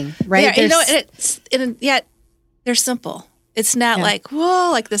thought-provoking, right? Yet they're simple. It's not like,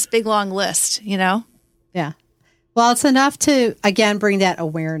 whoa, like this big, long list, Yeah. Well, it's enough to, again, bring that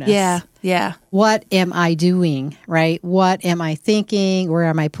awareness. Yeah. What am I doing, right? What am I thinking? Where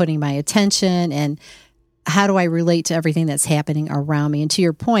am I putting my attention? And how do I relate to everything that's happening around me? And to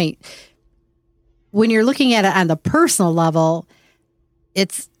your point, when you're looking at it on the personal level,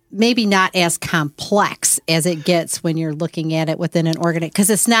 it's maybe not as complex as it gets when you're looking at it within an organization, because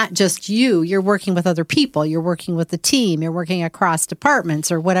it's not just you. You're working with other people. You're working with the team. You're working across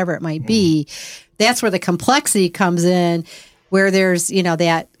departments or whatever it might be. That's where the complexity comes in, where there's,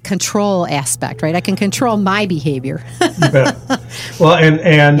 that control aspect, right? I can control my behavior. You bet. Well,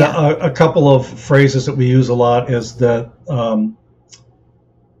 and a couple of phrases that we use a lot is that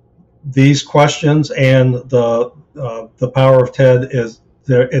these questions and the power of TED is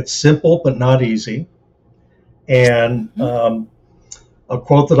it's simple but not easy. And a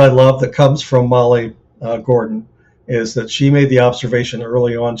quote that I love that comes from Molly Gordon is that she made the observation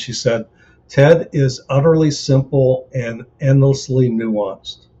early on. She said, TED is utterly simple and endlessly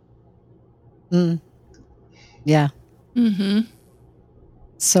nuanced. Yeah. Mm-hmm.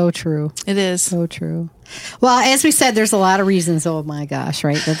 So true. It is. So true. Well, as we said, there's a lot of reasons, oh my gosh,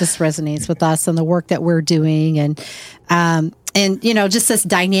 right, that this resonates with us and the work that we're doing and just this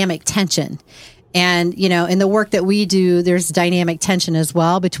dynamic tension. And, in the work that we do, there's dynamic tension as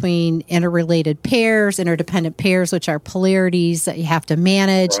well between interrelated pairs, interdependent pairs, which are polarities that you have to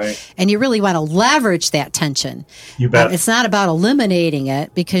manage. Right. And you really want to leverage that tension. You bet. It's not about eliminating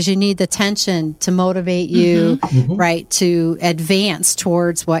it, because you need the tension to motivate you, right, to advance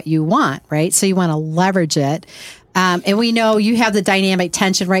towards what you want, right? So you want to leverage it. And we know you have the dynamic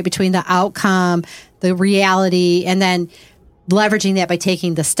tension, right, between the outcome, the reality, and then leveraging that by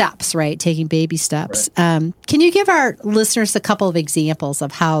taking the steps, right? Taking baby steps. Right. Can you give our listeners a couple of examples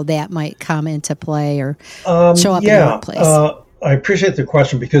of how that might come into play or show up in the workplace? I appreciate the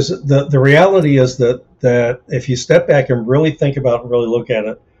question, because the reality is that if you step back and really think about it and really look at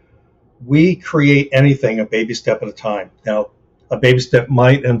it, we create anything a baby step at a time. Now, a baby step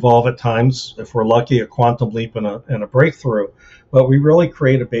might involve at times, if we're lucky, a quantum leap and a breakthrough, but we really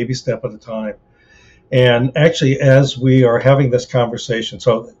create a baby step at a time. And actually, as we are having this conversation,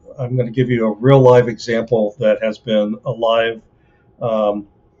 so I'm going to give you a real live example that has been alive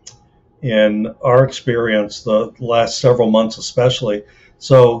in our experience the last several months especially.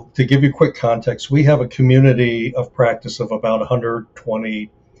 So to give you quick context, we have a community of practice of about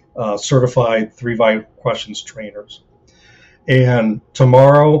 120 certified 3 Vital Questions trainers. And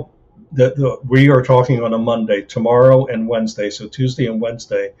tomorrow, we are talking on a Monday, tomorrow and Wednesday, so Tuesday and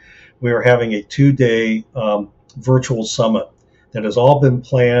Wednesday, we are having a 2-day virtual summit that has all been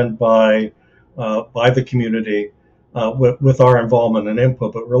planned by the community with our involvement and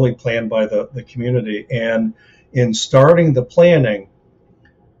input, but really planned by the community. And in starting the planning,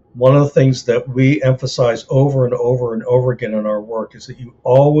 one of the things that we emphasize over and over and over again in our work is that you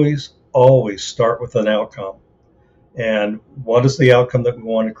always start with an outcome. And what is the outcome that we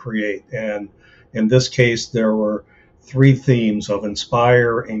want to create? And in this case, there were 3 themes of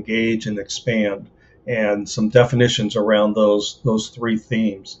inspire, engage, and expand, and some definitions around those 3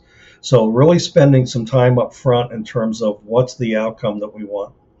 themes. So really spending some time up front in terms of what's the outcome that we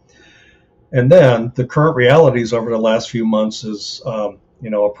want. And then the current realities over the last few months is,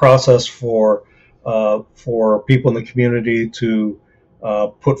 a process for people in the community to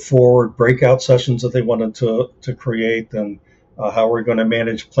put forward breakout sessions that they wanted to create, and how we're going to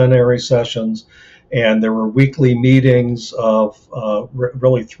manage plenary sessions. And there were weekly meetings of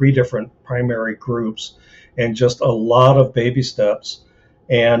really 3 different primary groups, and just a lot of baby steps.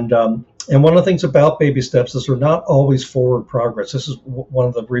 And one of the things about baby steps is they're not always forward progress. This is one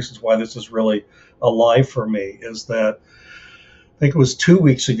of the reasons why this is really alive for me, is that I think it was 2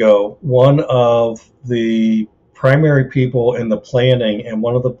 weeks ago, one of the primary people in the planning and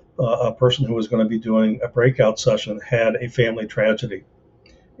one of the a person who was going to be doing a breakout session had a family tragedy,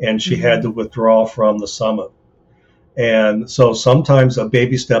 and she had to withdraw from the summit. And so sometimes a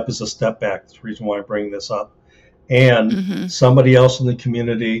baby step is a step back. That's the reason why I'm bringing this up. And somebody else in the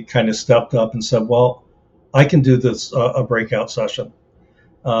community kind of stepped up and said, well, I can do this, a breakout session.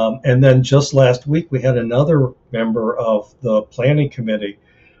 And then just last week, we had another member of the planning committee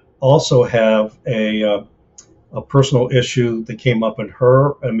also have a personal issue that came up in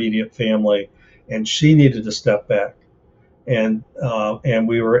her immediate family, and she needed to step back. And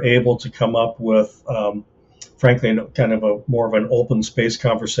we were able to come up with, frankly, kind of more of an open space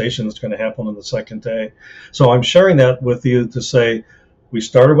conversation that's going to happen on the second day. So I'm sharing that with you to say we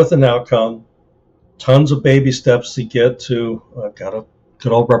started with an outcome, tons of baby steps to get to. I've got a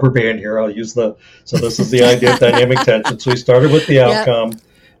good old rubber band here. So this is the idea of dynamic tension. So we started with the outcome. Yep.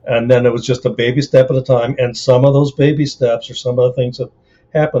 And then it was just a baby step at a time. And some of those baby steps, or some of the things that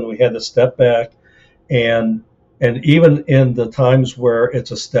happened, we had to step back. And even in the times where it's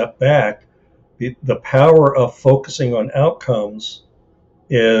a step back, the power of focusing on outcomes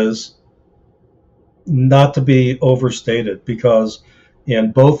is not to be overstated, because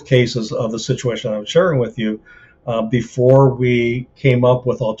in both cases of the situation I'm sharing with you, before we came up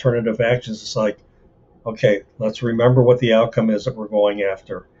with alternative actions, it's like, okay, let's remember what the outcome is that we're going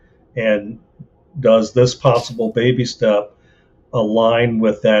after. And does this possible baby step align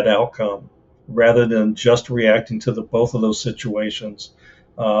with that outcome, rather than just reacting to both of those situations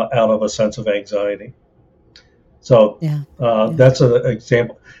out of a sense of anxiety? So that's an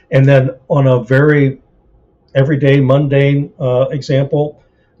example. And then on a very everyday, mundane example,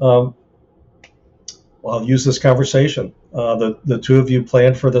 I'll use this conversation. The 2 of you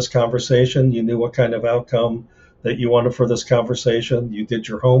planned for this conversation. You knew what kind of outcome that you wanted for this conversation. You did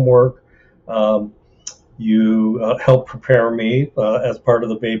your homework. You helped prepare me as part of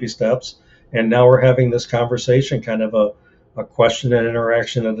the baby steps. And now we're having this conversation, kind of a question and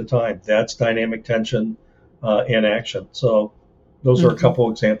interaction at a time. That's dynamic tension in action. So those are a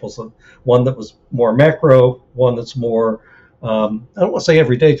couple examples of one that was more macro, one that's more I don't want to say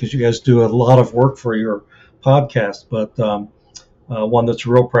every day because you guys do a lot of work for your podcast, but one that's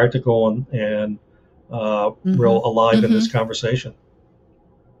real practical and real alive in this conversation.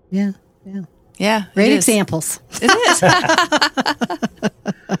 Yeah. Great examples. It is.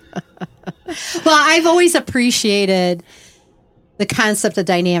 Well, I've always appreciated the concept of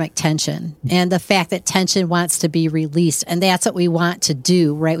dynamic tension and the fact that tension wants to be released. And that's what we want to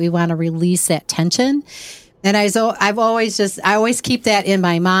do, right? We want to release that tension. And I always keep that in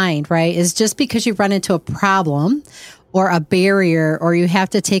my mind, right? Is just because you run into a problem or a barrier or you have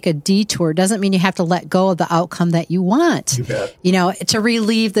to take a detour doesn't mean you have to let go of the outcome that you want. You bet. To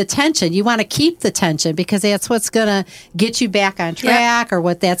relieve the tension. You want to keep the tension because that's what's going to get you back on track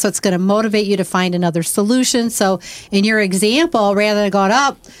or that's what's going to motivate you to find another solution. So in your example, rather than going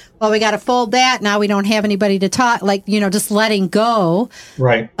up, well, we got to fold that. Now we don't have anybody to talk. Just letting go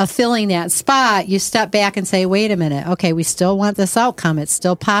of filling that spot. You step back and say, wait a minute. Okay, we still want this outcome. It's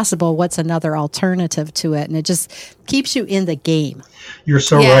still possible. What's another alternative to it? And it just keeps you in the game. You're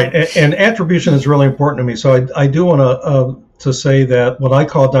so right. And attribution is really important to me. So I do want to say that what I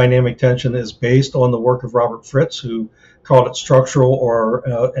call dynamic tension is based on the work of Robert Fritz, who called it structural,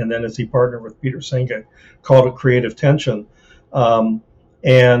 and then as he partnered with Peter Senge, called it creative tension.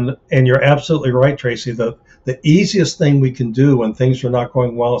 And you're absolutely right, Tracy. The easiest thing we can do when things are not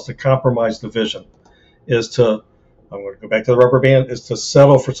going well is to compromise the vision. I'm going to go back to the rubber band, is to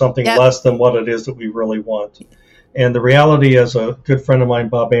settle for something less than what it is that we really want. And the reality, as a good friend of mine,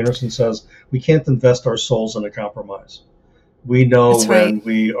 Bob Anderson, says, we can't invest our souls in a compromise. We know when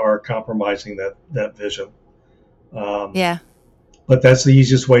we are compromising that vision. But that's the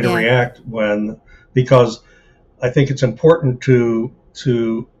easiest way to react because I think it's important to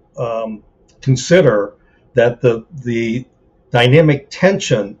consider that the dynamic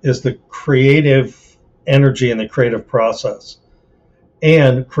tension is the creative energy and the creative process.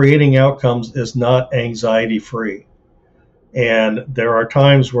 And creating outcomes is not anxiety free. And there are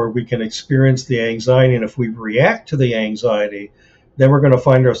times where we can experience the anxiety, and if we react to the anxiety, then we're going to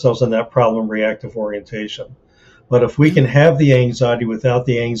find ourselves in that problem reactive orientation. But if we can have the anxiety without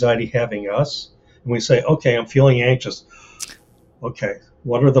the anxiety having us, and we say, okay, I'm feeling anxious. Okay,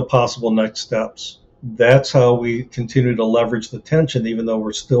 what are the possible next steps? That's how we continue to leverage the tension, even though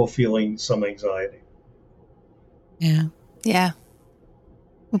we're still feeling some anxiety. Yeah.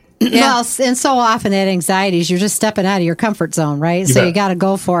 Well, and so often that anxiety is you're just stepping out of your comfort zone, right? So you got to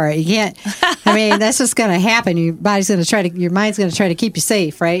go for it. You can't, that's just going to happen. Your mind's going to try to keep you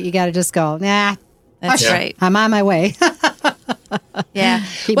safe, right? You got to just go, nah. That's right. I'm on my way.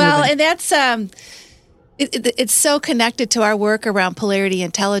 Keep moving. And that's, it's so connected to our work around polarity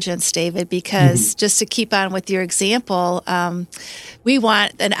intelligence, David, because just to keep on with your example, we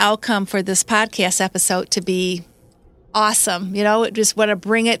want an outcome for this podcast episode to be awesome. Just want to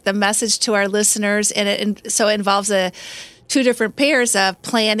bring the message to our listeners. So it involves two different pairs of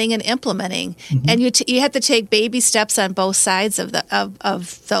planning and implementing. And you have to take baby steps on both sides of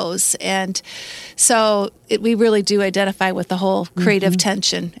those. And so we really do identify with the whole creative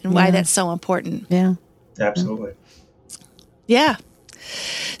tension and why that's so important. Yeah. Absolutely. Yeah.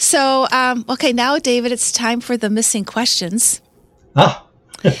 So, okay, now, David, it's time for the missing questions.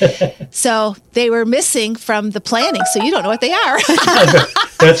 So they were missing from the planning, so you don't know what they are.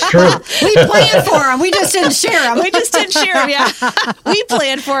 That's true. We planned for them. We just didn't share them. We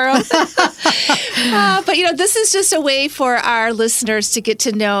planned for them. But, this is just a way for our listeners to get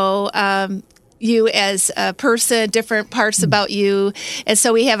to know you as a person, different parts about you. And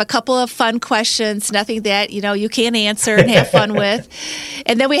so we have a couple of fun questions, nothing that, you can't answer and have fun with.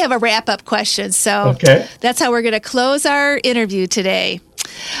 And then we have a wrap-up question. So that's how we're going to close our interview today.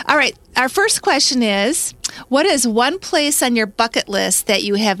 All right. Our first question is, what is one place on your bucket list that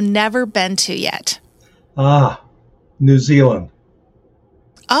you have never been to yet? New Zealand.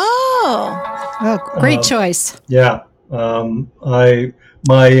 Oh, great choice. Yeah. My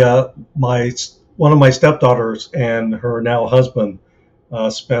one of my stepdaughters and her now husband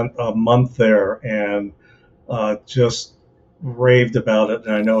spent a month there and just raved about it.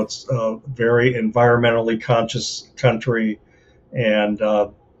 And I know it's a very environmentally conscious country. And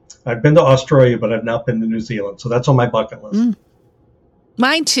I've been to Australia, but I've not been to New Zealand. So that's on my bucket list.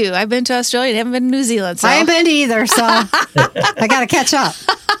 Mine too. I've been to Australia and haven't been to New Zealand. So. I haven't been either, so I got to catch up.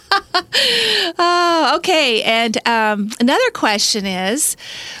 Oh, okay. And another question is,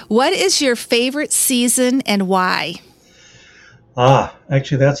 what is your favorite season and why?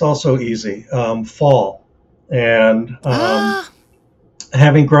 Actually, that's also easy. Fall. And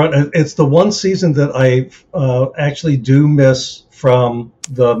having grown, it's the one season that I actually do miss from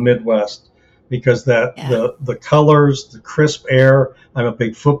the Midwest, because the colors, the crisp air. I'm a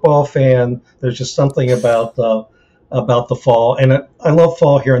big football fan. There's just something about the fall, and I love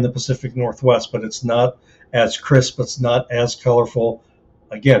fall here in the Pacific Northwest, but it's not as crisp. It's not as colorful.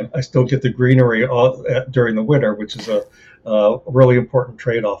 Again, I still get the greenery during the winter, which is a really important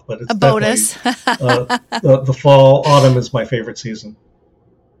trade-off. But it's a bonus. The fall, autumn is my favorite season.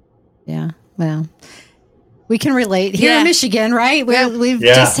 Yeah, well, we can relate here in Michigan, right? We've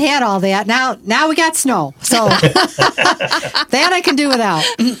just had all that. Now we got snow, so that I can do without.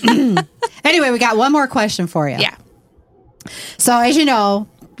 Anyway, we got one more question for you. Yeah. So as you know,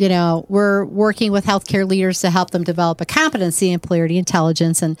 we're working with healthcare leaders to help them develop a competency in polarity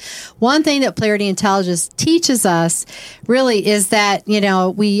intelligence. And one thing that polarity intelligence teaches us really is that,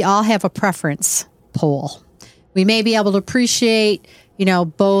 we all have a preference pole. We may be able to appreciate,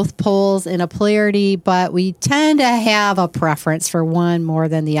 both poles in a polarity, but we tend to have a preference for one more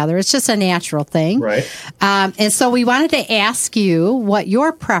than the other. It's just a natural thing. Right. And so we wanted to ask you what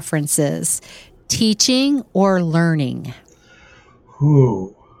your preference is, teaching or learning?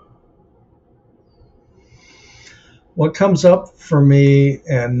 Ooh. What comes up for me,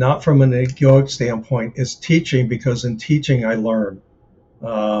 and not from an egoic standpoint, is teaching, because in teaching I learn.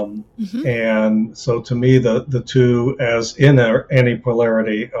 And so to me, the two, as in any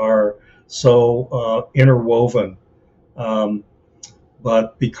polarity, are so interwoven.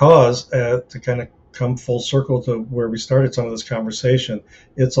 But because, to kind of come full circle to where we started some of this conversation,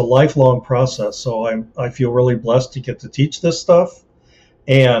 it's a lifelong process. So I feel really blessed to get to teach this stuff,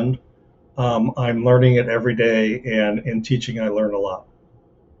 and I'm learning it every day, and in teaching I learn a lot.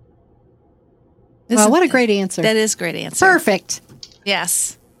 Well, what a great answer. That is a great answer. Perfect.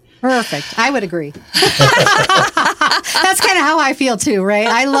 Yes. Perfect. I would agree. That's kind of how I feel too, right?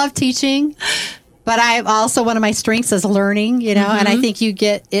 I love teaching, but I also, one of my strengths is learning, and I think you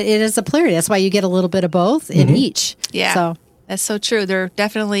get, it is a polarity. That's why you get a little bit of both in each. Yeah. So that's so true. They're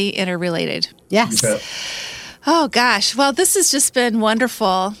definitely interrelated. Yes. Oh gosh. Well, this has just been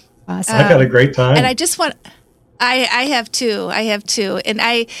wonderful. Awesome. I had a great time. And I just want, I have too. And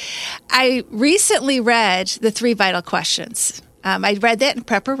I recently read the 3 Vital Questions. I read that in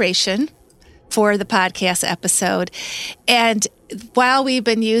preparation for the podcast episode. And while we've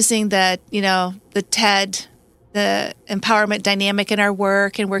been using the TED, the empowerment dynamic in our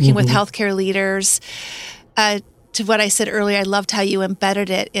work and working with healthcare leaders, to what I said earlier, I loved how you embedded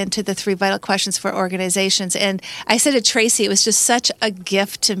it into the 3 Vital Questions for organizations. And I said to Tracy, it was just such a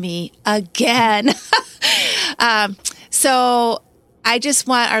gift to me again. So I just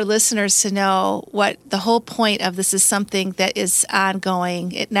want our listeners to know what the whole point of this is, something that is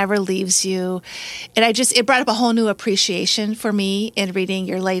ongoing. It never leaves you. And it brought up a whole new appreciation for me in reading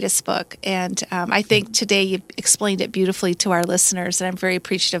your latest book. And I think today you explained it beautifully to our listeners, and I'm very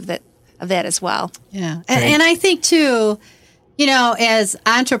appreciative of that as well. Yeah. And I think too, as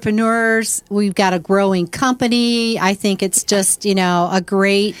entrepreneurs, we've got a growing company. I think it's just, a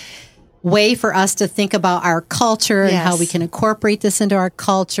great way for us to think about our culture and how we can incorporate this into our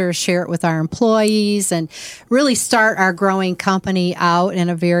culture, share it with our employees, and really start our growing company out in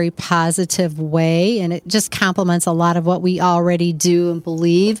a very positive way. And it just complements a lot of what we already do and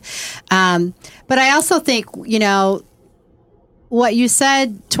believe. But I also think, what you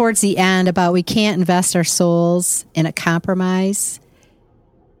said towards the end about we can't invest our souls in a compromise,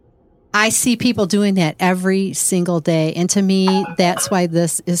 I see people doing that every single day. And to me, that's why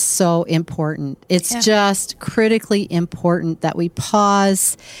this is so important. It's just critically important that we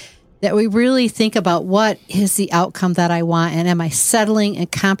pause, that we really think about what is the outcome that I want, and am I settling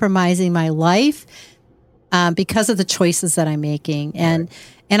and compromising my life because of the choices that I'm making? And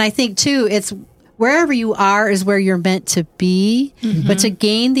I think too, it's wherever you are is where you're meant to be, but to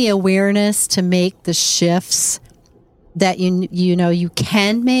gain the awareness to make the shifts that you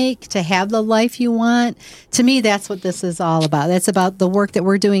can make to have the life you want. To me, that's what this is all about. That's about the work that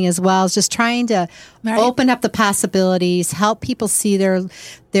we're doing as well, is just trying to open up the possibilities, help people see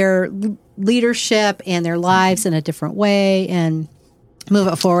their leadership and their lives in a different way, and move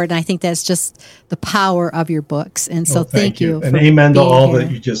it forward. And I think that's just the power of your books. And so thank you. And amen to all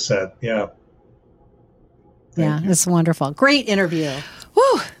that you just said. Yeah. Yeah, it's wonderful. Great interview.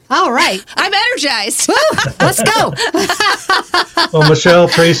 Woo. All right. I'm energized. Woo, let's go. Well, Michelle,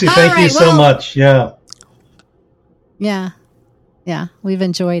 Tracy, thank you so much. Yeah. Yeah. We've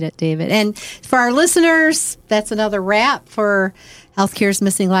enjoyed it, David. And for our listeners, that's another wrap for Healthcare's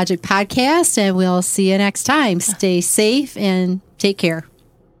Missing Logic podcast. And we'll see you next time. Stay safe and take care.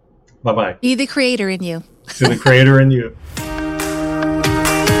 Bye-bye. Be the creator in you. Be the creator in you.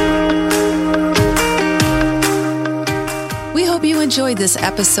 We hope you enjoyed this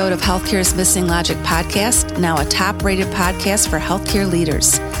episode of Healthcare's Missing Logic podcast, now a top-rated podcast for healthcare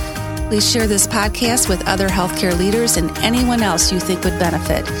leaders. Please share this podcast with other healthcare leaders and anyone else you think would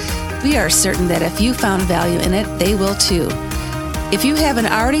benefit. We are certain that if you found value in it, they will too. If you haven't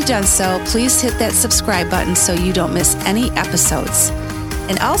already done so, please hit that subscribe button so you don't miss any episodes.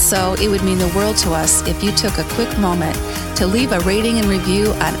 And also, it would mean the world to us if you took a quick moment to leave a rating and review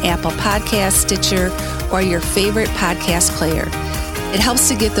on Apple Podcasts, Stitcher, or your favorite podcast player. It helps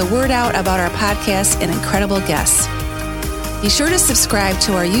to get the word out about our podcast and incredible guests. Be sure to subscribe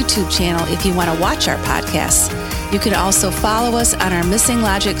to our YouTube channel if you want to watch our podcasts. You can also follow us on our Missing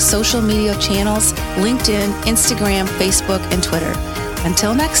Logic social media channels, LinkedIn, Instagram, Facebook, and Twitter.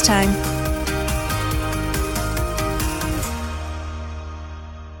 Until next time.